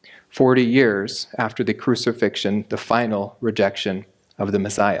 40 years after the crucifixion, the final rejection of the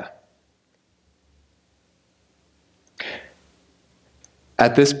Messiah.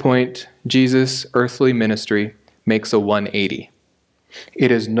 At this point, Jesus' earthly ministry makes a 180.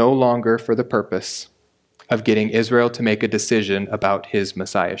 It is no longer for the purpose of getting Israel to make a decision about his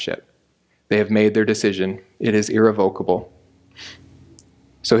messiahship. They have made their decision. It is irrevocable.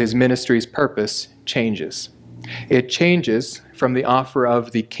 So his ministry's purpose changes. It changes from the offer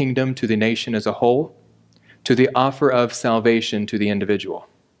of the kingdom to the nation as a whole to the offer of salvation to the individual.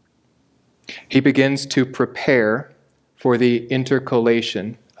 He begins to prepare for the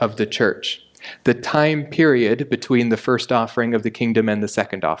intercalation of the church, the time period between the first offering of the kingdom and the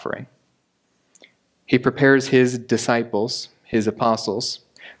second offering. He prepares his disciples, his apostles,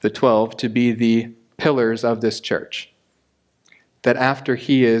 the 12, to be the pillars of this church. That after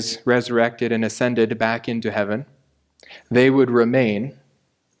he is resurrected and ascended back into heaven, they would remain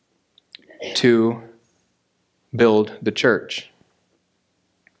to build the church.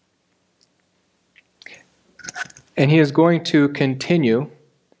 And he is going to continue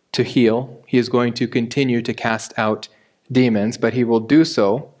to heal. He is going to continue to cast out demons, but he will do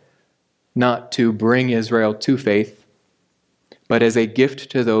so not to bring Israel to faith, but as a gift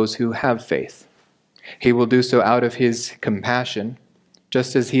to those who have faith. He will do so out of his compassion,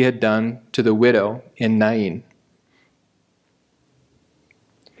 just as he had done to the widow in Nain.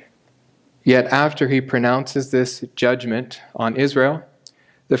 Yet after he pronounces this judgment on Israel,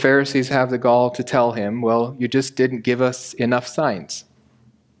 the Pharisees have the gall to tell him, well, you just didn't give us enough signs.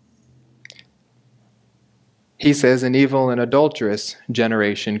 He says, an evil and adulterous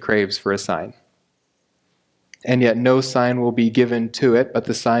generation craves for a sign. And yet no sign will be given to it but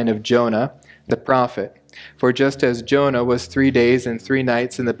the sign of Jonah, the prophet. For just as Jonah was 3 days and 3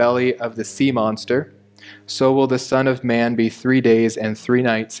 nights in the belly of the sea monster, so will the Son of Man be 3 days and 3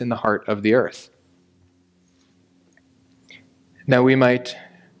 nights in the heart of the earth. Now we might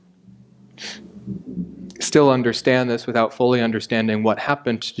still understand this without fully understanding what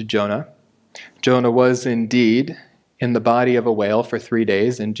happened to Jonah. Jonah was indeed in the body of a whale for 3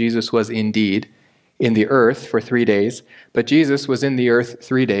 days, and Jesus was indeed in the earth for 3 days, but Jesus was in the earth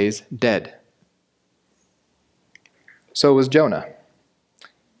 3 days dead. So was Jonah.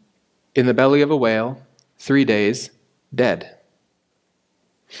 In the belly of a whale, 3 days dead.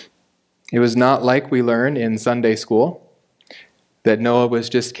 It was not like we learn in Sunday school that Noah was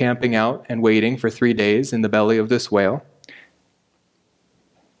just camping out and waiting for 3 days in the belly of this whale.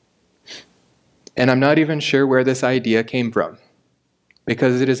 And I'm not even sure where this idea came from,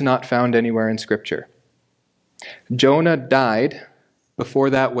 because it is not found anywhere in Scripture. Jonah died before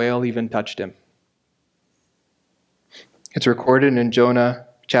that whale even touched him. It's recorded in Jonah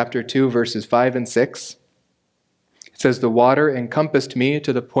chapter 2, verses 5 and 6. It says, "The water encompassed me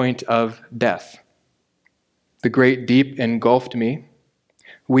to the point of death. The great deep engulfed me.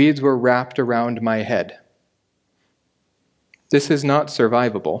 Weeds were wrapped around my head." This is not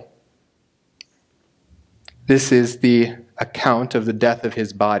survivable. This is the account of the death of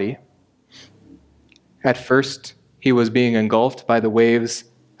his body. At first, he was being engulfed by the waves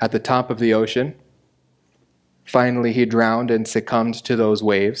at the top of the ocean. Finally, he drowned and succumbed to those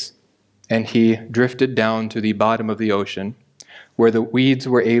waves, and he drifted down to the bottom of the ocean, where the weeds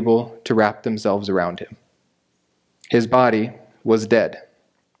were able to wrap themselves around him. His body was dead.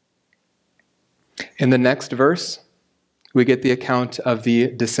 In the next verse, we get the account of the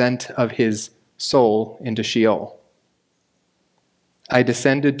descent of his soul into Sheol. "I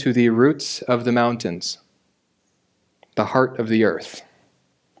descended to the roots of the mountains, the heart of the earth.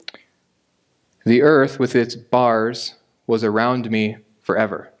 The earth with its bars was around me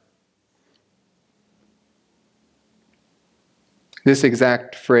forever." This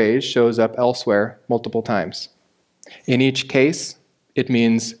exact phrase shows up elsewhere multiple times. In each case, it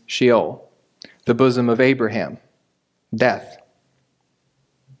means Sheol, the bosom of Abraham, death.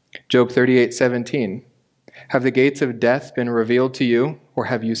 Job 38:17, "Have the gates of death been revealed to you, or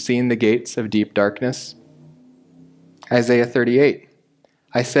have you seen the gates of deep darkness?" Isaiah 38,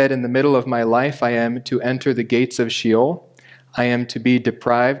 "I said in the middle of my life, I am to enter the gates of Sheol. I am to be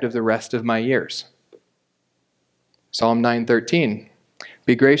deprived of the rest of my years." Psalm 9:13,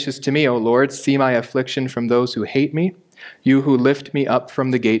 "Be gracious to me, O Lord, see my affliction from those who hate me, you who lift me up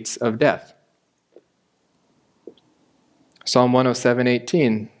from the gates of death." Psalm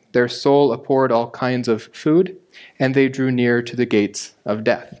 107:18, "Their soul abhorred all kinds of food, and they drew near to the gates of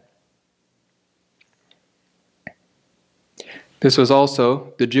death." This was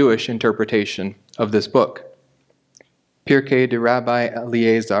also the Jewish interpretation of this book. Pirkei de Rabbi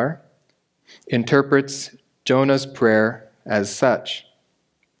Eliezer interprets Jonah's prayer as such: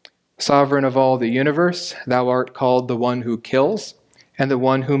 "Sovereign of all the universe, thou art called the one who kills and the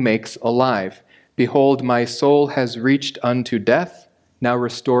one who makes alive. Behold, my soul has reached unto death. Now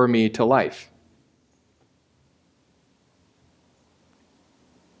restore me to life."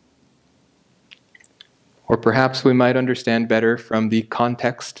 Or perhaps we might understand better from the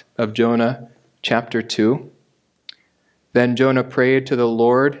context of Jonah chapter 2. "Then Jonah prayed to the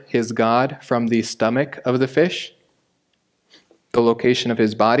Lord his God from the stomach of the fish," the location of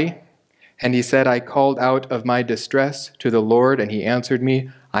his body, "and he said, I called out of my distress to the Lord, and he answered me.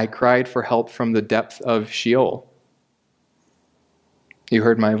 I cried for help from the depth of Sheol. You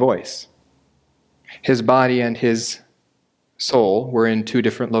heard my voice." His body and his soul were in two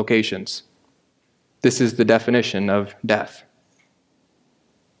different locations. This is the definition of death.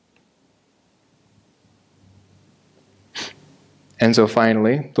 And so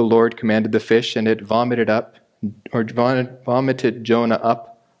finally, the Lord commanded the fish, and it vomited Jonah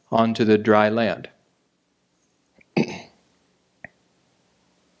up onto the dry land.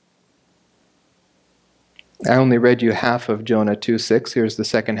 I only read you half of Jonah 2:6. Here's the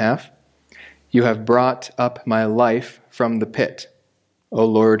second half. "You have brought up my life from the pit, O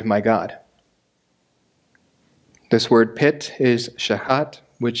Lord my God." This word pit is shachat,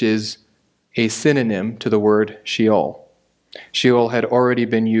 which is a synonym to the word Sheol. Sheol had already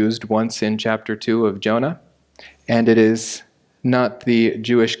been used once in chapter 2 of Jonah, and it is not the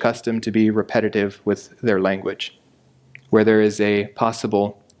Jewish custom to be repetitive with their language. Where there is a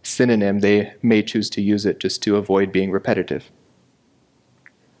possible synonym, they may choose to use it just to avoid being repetitive.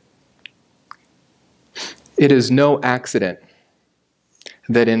 It is no accident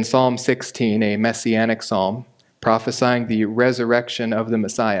that in Psalm 16, a messianic psalm prophesying the resurrection of the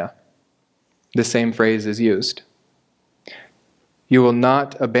Messiah, the same phrase is used. "You will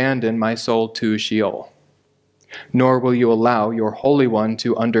not abandon my soul to Sheol, nor will you allow your Holy One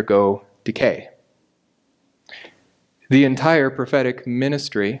to undergo decay." The entire prophetic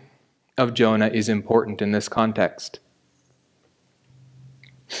ministry of Jonah is important in this context,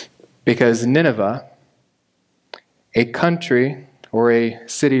 because Nineveh, a country, or a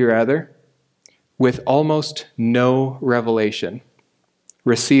city rather, with almost no revelation,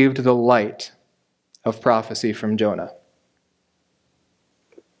 received the light of prophecy from Jonah.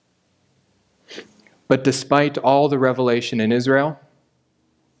 But despite all the revelation in Israel,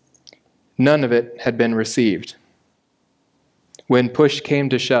 None of it had been received. When push came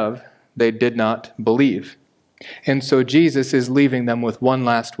to shove, they did not believe. And so Jesus is leaving them with one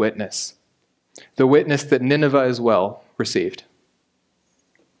last witness, the witness that Nineveh as well received.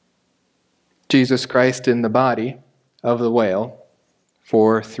 Jesus Christ in the body of the whale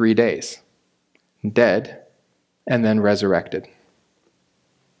for 3 days, dead, and then resurrected.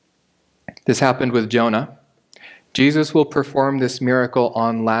 This happened with Jonah. Jesus will perform this miracle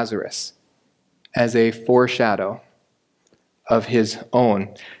on Lazarus as a foreshadow of his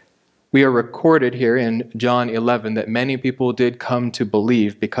own. We are recorded here in John 11 that many people did come to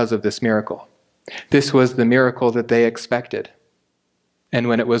believe because of this miracle. This was the miracle that they expected. And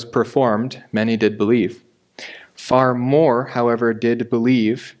when it was performed, many did believe. Far more, however, did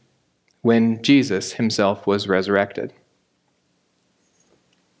believe when Jesus himself was resurrected.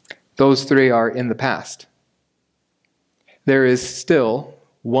 Those three are in the past. There is still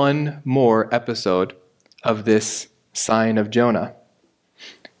one more episode of this sign of Jonah,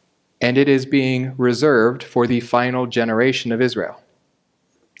 and it is being reserved for the final generation of Israel,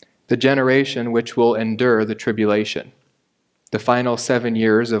 the generation which will endure the tribulation, the final 7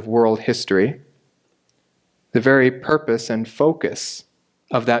 years of world history. The very purpose and focus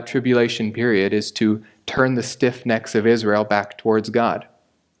of that tribulation period is to turn the stiff necks of Israel back towards God,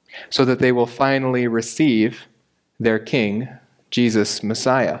 so that they will finally receive their King, Jesus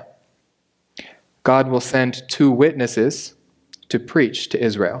Messiah. God will send 2 witnesses to preach to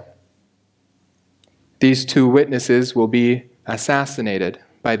Israel. These 2 witnesses will be assassinated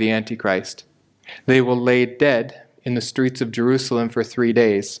by the Antichrist. They will lay dead in the streets of Jerusalem for 3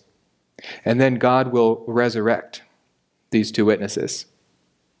 days, and then God will resurrect these 2 witnesses.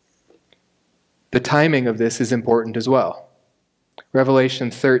 The timing of this is important as well. Revelation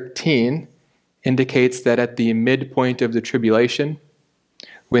 13 indicates that at the midpoint of the tribulation,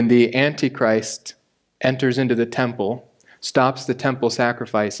 when the Antichrist enters into the temple, stops the temple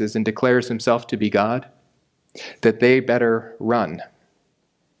sacrifices, and declares himself to be God, that they better run.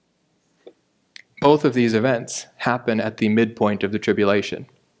 Both of these events happen at the midpoint of the tribulation.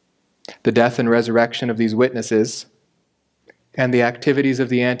 The death and resurrection of these witnesses, and the activities of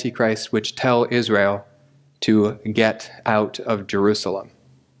the Antichrist which tell Israel to get out of Jerusalem.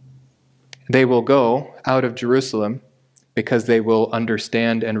 They will go out of Jerusalem because they will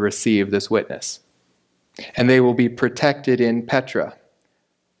understand and receive this witness. And they will be protected in Petra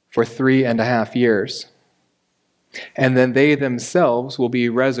for 3.5 years. And then they themselves will be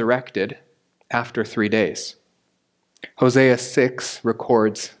resurrected after 3 days. Hosea 6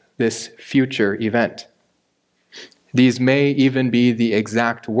 records this future event. These may even be the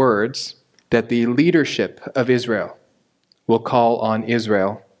exact words that the leadership of Israel will call on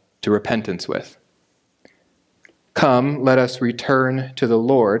Israel to repentance with. Come, let us return to the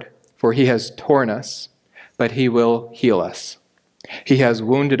Lord, for he has torn us, but he will heal us. He has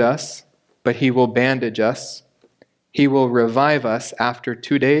wounded us, but he will bandage us. He will revive us after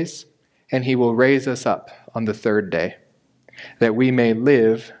 2 days, and he will raise us up on the 3rd day, that we may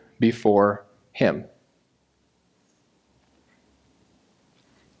live before him.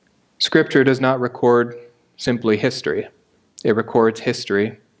 Scripture does not record simply history. It records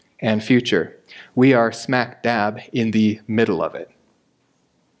history and future. We are smack dab in the middle of it.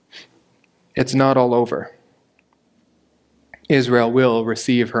 It's not all over. Israel will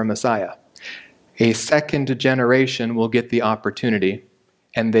receive her Messiah. A second generation will get the opportunity,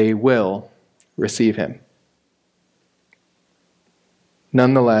 and they will receive him.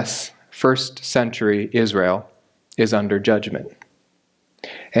 Nonetheless, 1st century Israel is under judgment.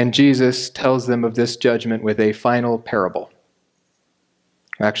 And Jesus tells them of this judgment with a final parable.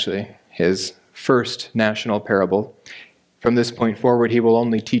 Actually, his first national parable. From this point forward, he will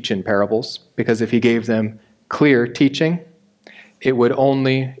only teach in parables, because if he gave them clear teaching, it would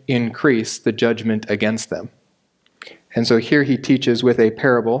only increase the judgment against them. And so here he teaches with a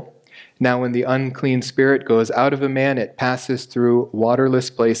parable. Now when the unclean spirit goes out of a man, it passes through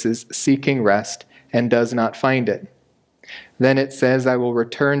waterless places, seeking rest, and does not find it. Then it says, I will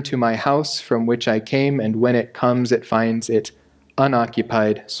return to my house from which I came, and when it comes, it finds it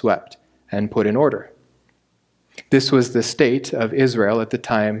unoccupied, swept, and put in order. This was the state of Israel at the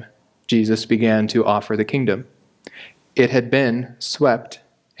time Jesus began to offer the kingdom. It had been swept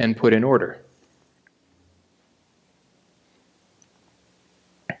and put in order.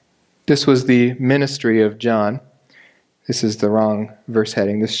 This was the ministry of John. This is the wrong verse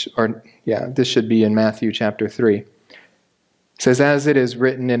heading. This should be in Matthew chapter 3. It says, as it is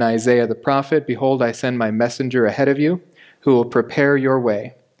written in Isaiah the prophet, behold, I send my messenger ahead of you, who will prepare your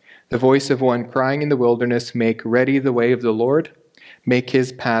way. The voice of one crying in the wilderness, make ready the way of the Lord, make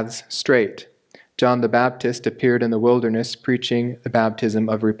his paths straight. John the Baptist appeared in the wilderness preaching the baptism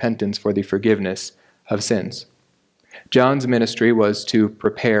of repentance for the forgiveness of sins. John's ministry was to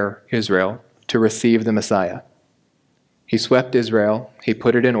prepare Israel to receive the Messiah. He swept Israel, he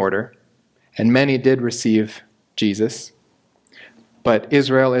put it in order, and many did receive Jesus, but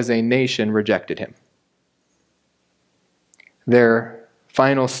Israel as a nation rejected him. Their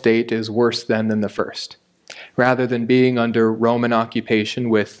final state is worse than the first. Rather than being under Roman occupation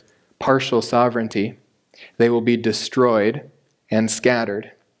with partial sovereignty, they will be destroyed and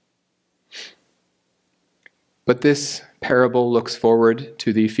scattered. But this parable looks forward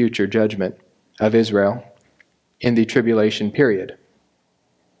to the future judgment of Israel in the tribulation period.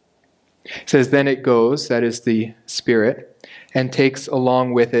 It says, then it goes, that is the Spirit, and takes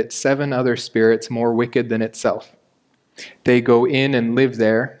along with it 7 other spirits more wicked than itself. They go in and live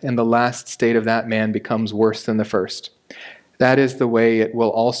there, and the last state of that man becomes worse than the first. That is the way it will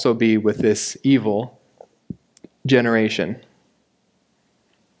also be with this evil generation.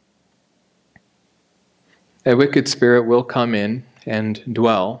 A wicked spirit will come in and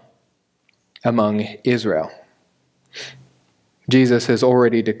dwell among Israel. Jesus has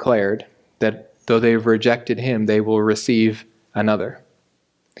already declared that though they've rejected him, they will receive another.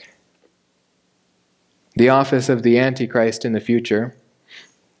 The office of the Antichrist in the future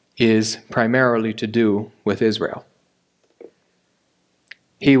is primarily to do with Israel.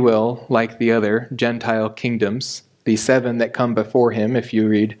 He will, like the other Gentile kingdoms, the 7 that come before him, if you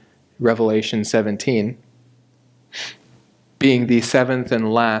read Revelation 17, being the 7th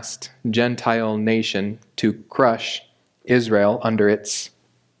and last Gentile nation to crush Israel under its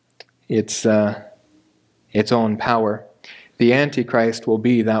own power. The Antichrist will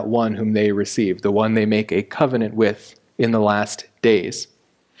be that one whom they receive, the one they make a covenant with in the last days,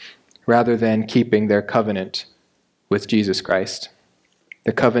 rather than keeping their covenant with Jesus Christ.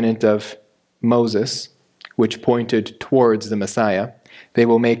 The covenant of Moses, which pointed towards the Messiah, they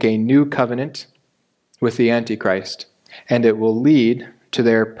will make a new covenant with the Antichrist, and it will lead to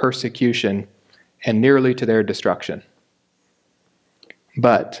their persecution and nearly to their destruction.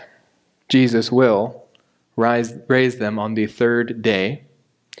 But Jesus will raise them on the 3rd day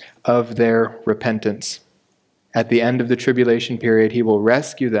of their repentance. At the end of the tribulation period, he will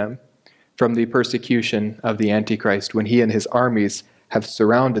rescue them from the persecution of the Antichrist when he and his armies have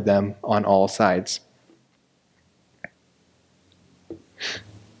surrounded them on all sides.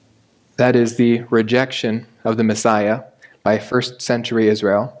 That is the rejection of the Messiah by 1st century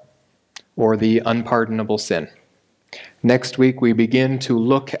Israel, or the unpardonable sin. Next week, we begin to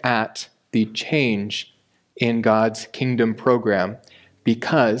look at the change in God's kingdom program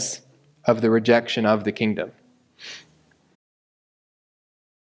because of the rejection of the kingdom.